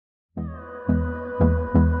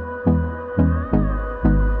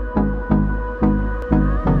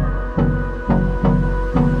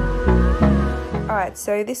Alright,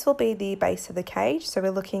 so this will be the base of the cage. So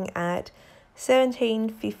we're looking at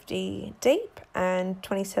 1750 deep and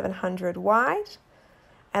 2700 wide.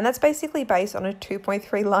 And that's basically based on a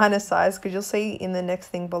 2.3 liner size, because you'll see in the next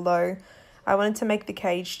thing below, I wanted to make the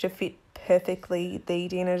cage to fit perfectly the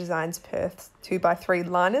Guinea Designs Perth 2x3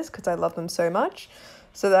 liners because I love them so much.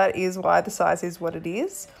 So that is why the size is what it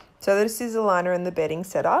is. So this is a liner and the bedding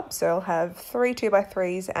setup. So I'll have 3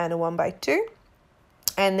 2x3s and a 1x2.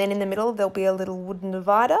 And then in the middle, there'll be a little wooden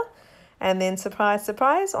divider. And then surprise,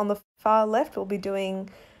 surprise, on the far left, we'll be doing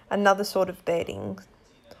another sort of bedding.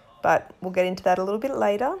 But we'll get into that a little bit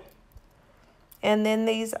later. And then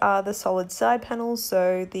these are the solid side panels.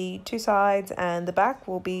 So the two sides and the back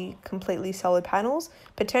will be completely solid panels.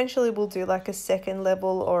 Potentially we'll do like a second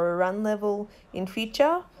level or a run level in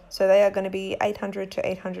future. So they are going to be 800 to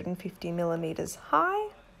 850 millimeters high.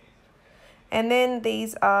 And then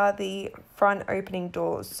these are the front opening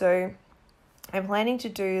doors. So I'm planning to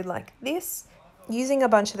do like this using a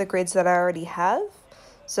bunch of the grids that I already have.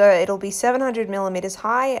 So it'll be 700 millimeters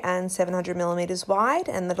high and 700 millimeters wide,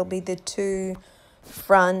 and that'll be the two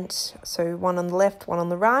front, so one on the left, one on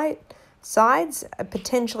the right sides.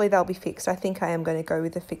 Potentially they'll be fixed. I think I am going to go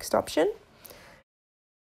with the fixed option.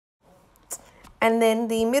 And then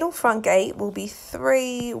the middle front gate will be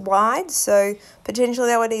 3 wide, so potentially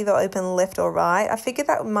that would either open left or right. I figured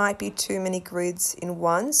that might be too many grids in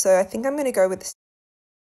one, so I think I'm going to go with the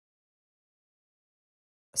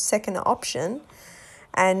second option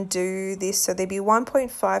and do this. So there'd be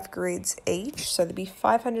 1.5 grids each, so there'd be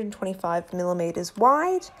 525 millimeters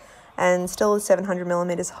wide and still 700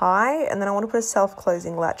 millimeters high. And then I want to put a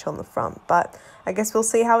self-closing latch on the front, but I guess we'll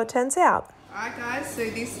see how it turns out. Alright guys, so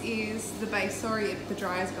this is the base. Sorry if the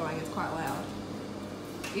dryer's going, it's quite loud.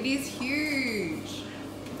 It is huge.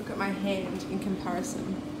 Look at my hand in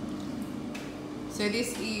comparison. So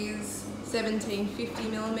this is 1750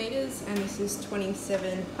 millimeters and this is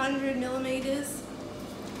 2700 millimeters.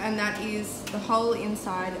 And that is the whole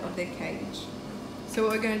inside of their cage. So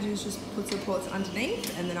what we're going to do is just put supports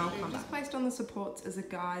underneath, and then I'll come back. Just placed on the supports as a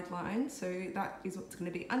guideline, so that is what's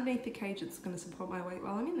going to be underneath the cage. It's going to support my weight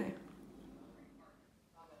while I'm in there.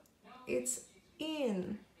 It's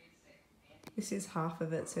in. This is half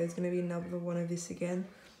of it, so it's going to be another one of this again.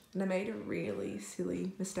 And I made a really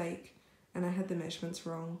silly mistake, and I had the measurements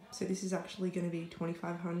wrong. So this is actually going to be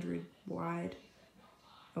 2500 wide.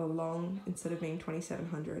 Or long instead of being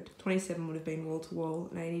 2700. 27 would have been wall to wall,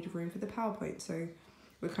 and I needed room for the PowerPoint, so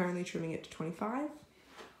we're currently trimming it to 25.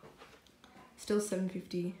 Still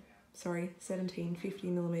 1750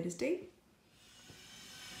 millimeters deep.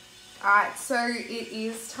 Alright, so it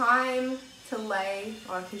is time to lay.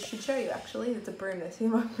 Oh, I should show you actually. It's a broom there, so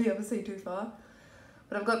you might be able to see too far.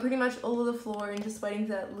 But I've got pretty much all of the floor and just waiting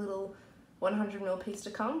for that little 100mm piece to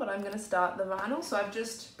come, but I'm going to start the vinyl. So I've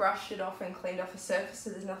just brushed it off and cleaned off the surface so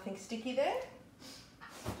there's nothing sticky there.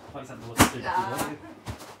 I'll do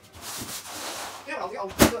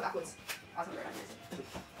it backwards. I don't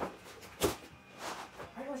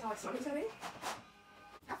realise how exciting it's going to be.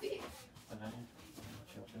 How big? I don't know.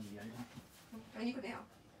 And you could now.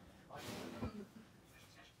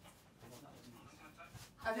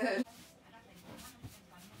 I've heard.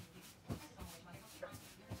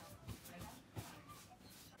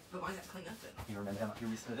 But mine's clean up it. You remember how much you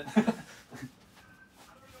whispered it? Oh yeah,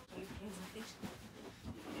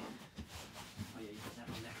 you can have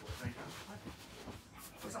your neck or something.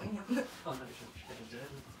 or something else. Oh no, she'll get it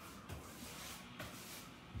dirt.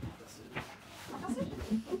 That's it. That's it.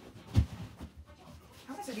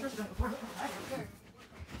 How was I so different than before? Go.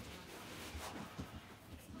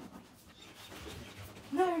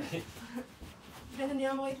 No! Bend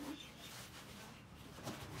down, boy.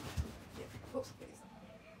 Yeah. Oops, please.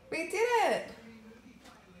 We did it!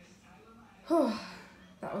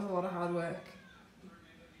 That was a lot of hard work.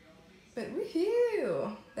 But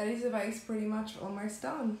woohoo! That is the base pretty much almost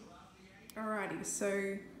done. Alrighty, so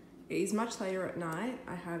it is much later at night.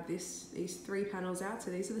 I have these 3 panels out.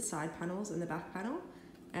 So these are the side panels and the back panel.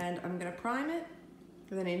 And I'm going to prime it.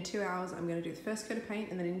 And then in 2 hours, I'm going to do the first coat of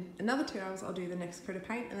paint. And then in another 2 hours, I'll do the next coat of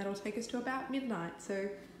paint. And that'll take us to about midnight. So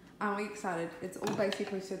I'm excited. It's all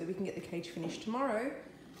basically so that we can get the cage finished tomorrow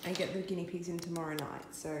and get the guinea pigs in tomorrow night.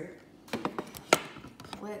 So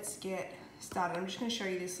let's get started. I'm just going to show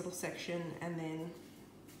you this little section and then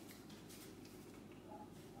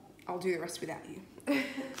I'll do the rest without you.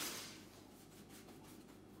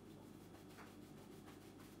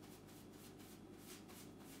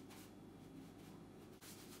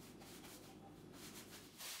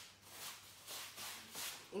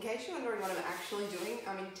 In case you're wondering what I'm actually doing,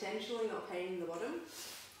 I'm intentionally not painting the bottom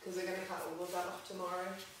because we're going to cut all of that off tomorrow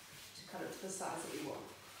to cut it to the size that we want.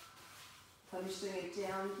 So I'm just doing it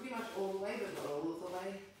down pretty much all the way, but not all of the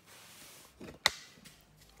way.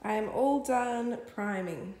 I am all done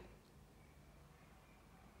priming.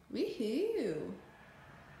 Woohoo!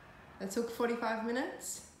 That took 45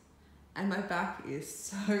 minutes and my back is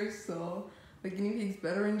so sore. The guinea pigs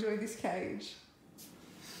better enjoy this cage.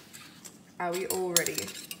 Are we all ready to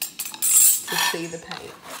see the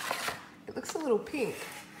paint? It looks a little pink.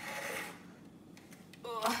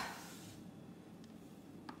 Ugh.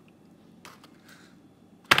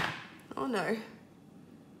 Oh no.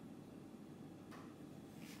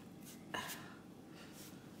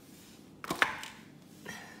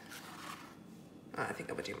 Oh, I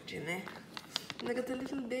think I put too much in there. Look at the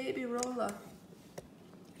little baby roller.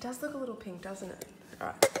 It does look a little pink, doesn't it?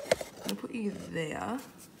 Alright, I'm gonna put you there.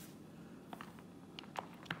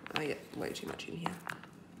 Oh yeah, way too much in here.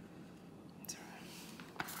 It's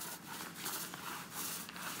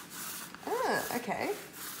alright. Ah, okay.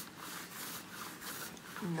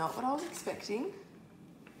 Not what I was expecting.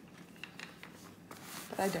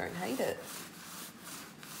 But I don't hate it.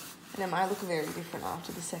 And it might look very different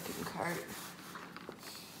after the second coat.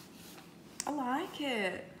 I like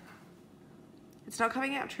it. It's not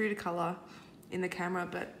coming out true to colour in the camera,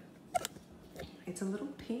 but it's a little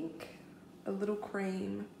pink, a little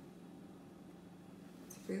cream.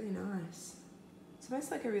 It's really nice. It's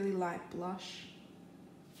almost like a really light blush.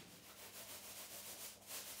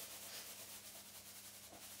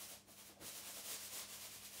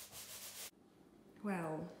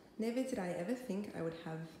 Well, never did I ever think I would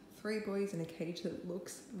have 3 boys in a cage that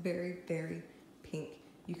looks very, very pink.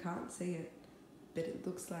 You can't see it, but it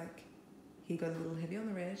looks like he got a little heavy on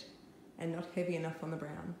the red and not heavy enough on the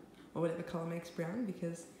brown, or whatever colour makes brown,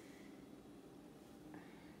 because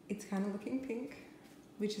it's kind of looking pink,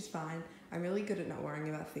 which is fine. I'm really good at not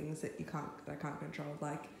worrying about things that I can't control.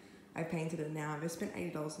 Like, I painted it now. I've just spent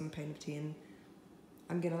 $80 on the paint of tin.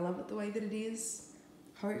 I'm gonna love it the way that it is.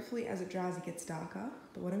 Hopefully as it dries it gets darker,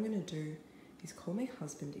 but what I'm gonna do is call my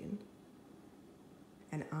husband in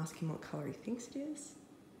and ask him what colour he thinks it is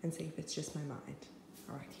and see if it's just my mind.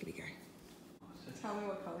 All right, here we go. Tell me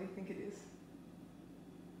what colour you think it is.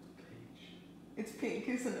 Peach. It's pink,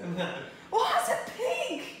 isn't it? No. Oh, is it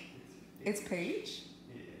pink? It's peach?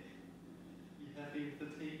 Yeah. You happy with the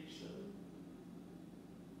peach, though?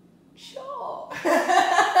 Sure.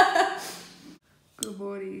 Good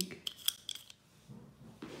morning.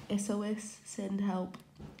 SOS, send help.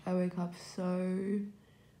 I woke up so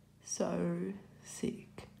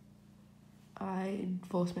sick. I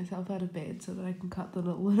forced myself out of bed so that I can cut the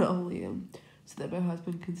linoleum so that my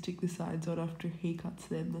husband can stick the signs on after he cuts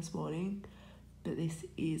them this morning. But this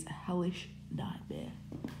is a hellish nightmare.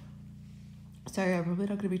 So I'm probably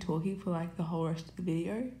not going to be talking for like the whole rest of the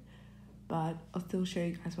video, but I'll still show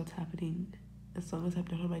you guys what's happening as long as I'm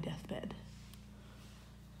not on my deathbed.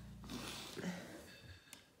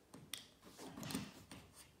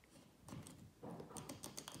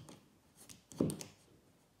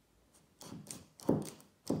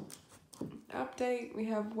 Update, we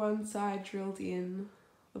have one side drilled in.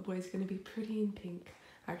 The boy's going to be pretty in pink.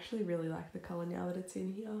 I actually really like the colour now that it's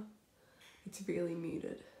in here. It's really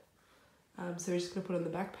muted. So we're just going to put on the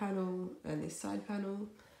back panel and this side panel,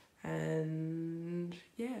 and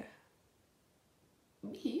yeah.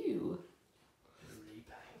 Ew.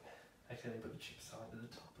 Repaint. Actually, put the chip side to the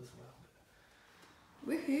top as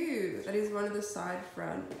well. Woohoo! That is one of the side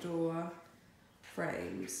front door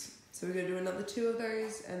frames. So we're going to do another 2 of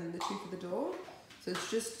those and then the 2 for the door. So it's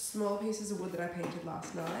just small pieces of wood that I painted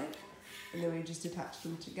last night, and then we just attach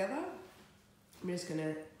them together. I'm just going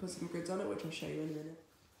to put some grids on it, which I'll show you in a minute.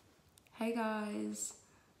 Hey guys,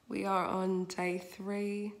 we are on day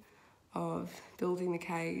 3 of building the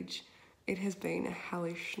cage. It has been a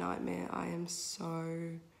hellish nightmare. I am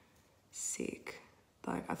so sick.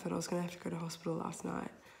 Like, I thought I was going to have to go to hospital last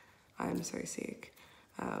night. I am so sick.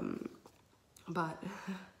 But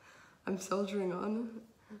I'm soldiering on.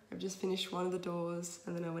 I've just finished one of the doors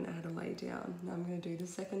and then I went and had a lay down. Now I'm going to do the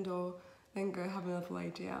second door, then go have another lay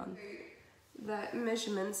down. That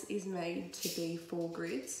measurements is made to be 4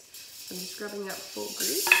 grids. I'm just grabbing up 4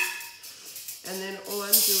 grids, and then all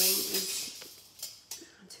I'm doing is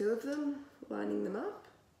 2 of them, lining them up,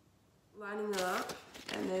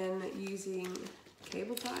 and then using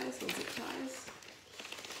cable ties or zip ties.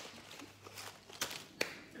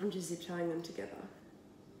 I'm just zip tying them together.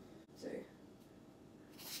 So.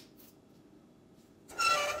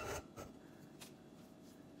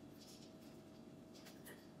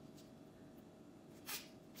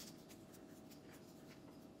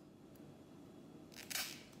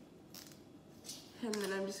 And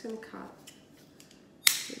then I'm just going to cut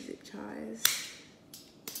the zip ties.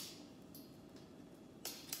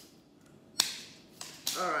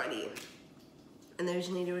 Alrighty. And then we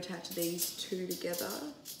just need to attach these two together.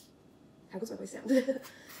 How good's my voice sound?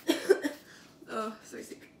 Oh, so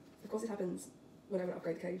sick. Of course it happens when I want to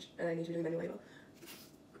upgrade the cage and I need to do manual labour.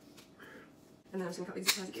 And then I'm just going to cut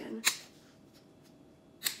these ties again.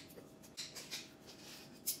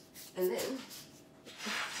 And then,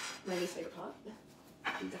 my least favourite part,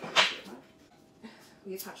 definitely my favourite part,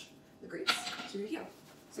 we attach the grips to here.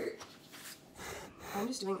 So, I'm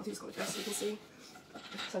just doing it through the first so you can see.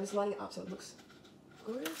 So I'm just lining it up so it looks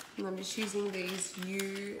good. And I'm just using these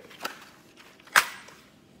U-shaped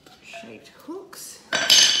hooks.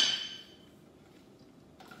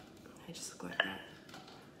 They just look like that.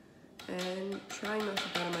 And trying not to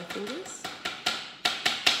batter my fingers.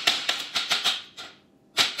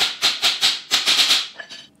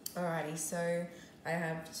 Alrighty, so I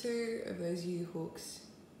have 2 of those U-hooks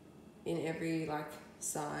in every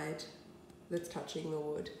side that's touching the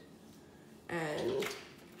wood. And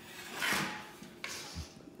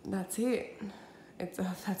that's it.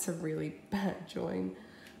 That's a really bad join.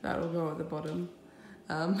 That'll go at the bottom.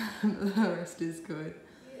 The rest is good.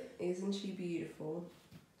 Isn't she beautiful?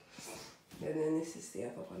 And then this is the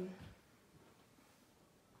other one.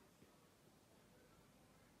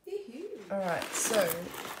 Alright, so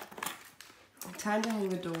time to hang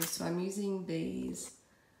the doors. So I'm using these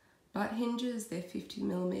butt hinges. They're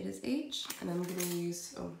 50mm each, and I'm going to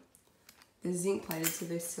use they're zinc plated, so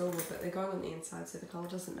they're silver, but they're going on the inside, so the colour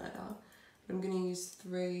doesn't matter. I'm going to use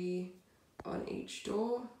 3 on each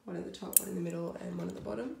door, one at the top, one in the middle, and one at the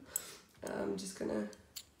bottom. I'm just going to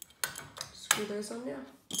screw those on now.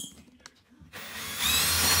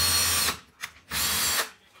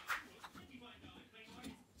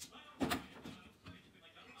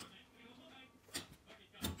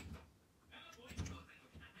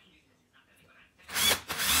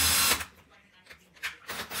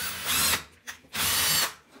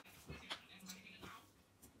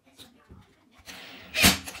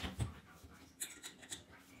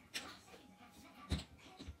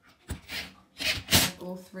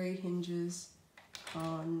 All 3 hinges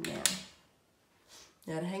on now.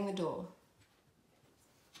 Now to hang the door.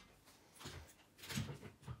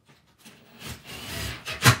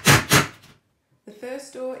 The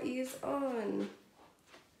first door is on.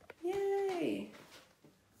 Yay!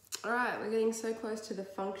 Alright, we're getting so close to the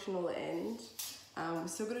functional end. We're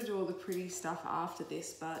still got to do all the pretty stuff after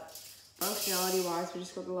this, but functionality wise, we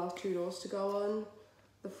just got the last 2 doors to go on,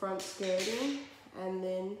 the front skirting, and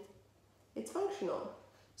then it's functional.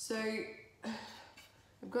 So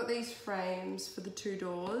I've got these frames for the 2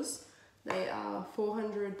 doors. They are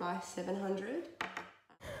 400 by 700.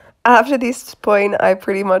 After this point, I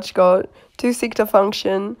pretty much got too sick to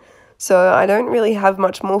function, so I don't really have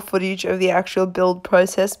much more footage of the actual build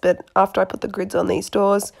process, but after I put the grids on these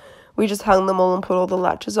doors, we just hung them all and put all the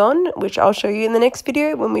latches on, which I'll show you in the next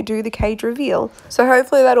video when we do the cage reveal. So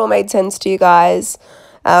hopefully that all made sense to you guys.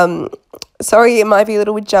 Sorry, it might be a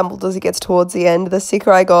little bit jumbled as it gets towards the end. The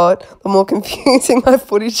sicker I got, the more confusing my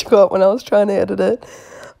footage got when I was trying to edit it.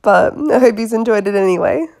 But I hope you enjoyed it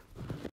anyway.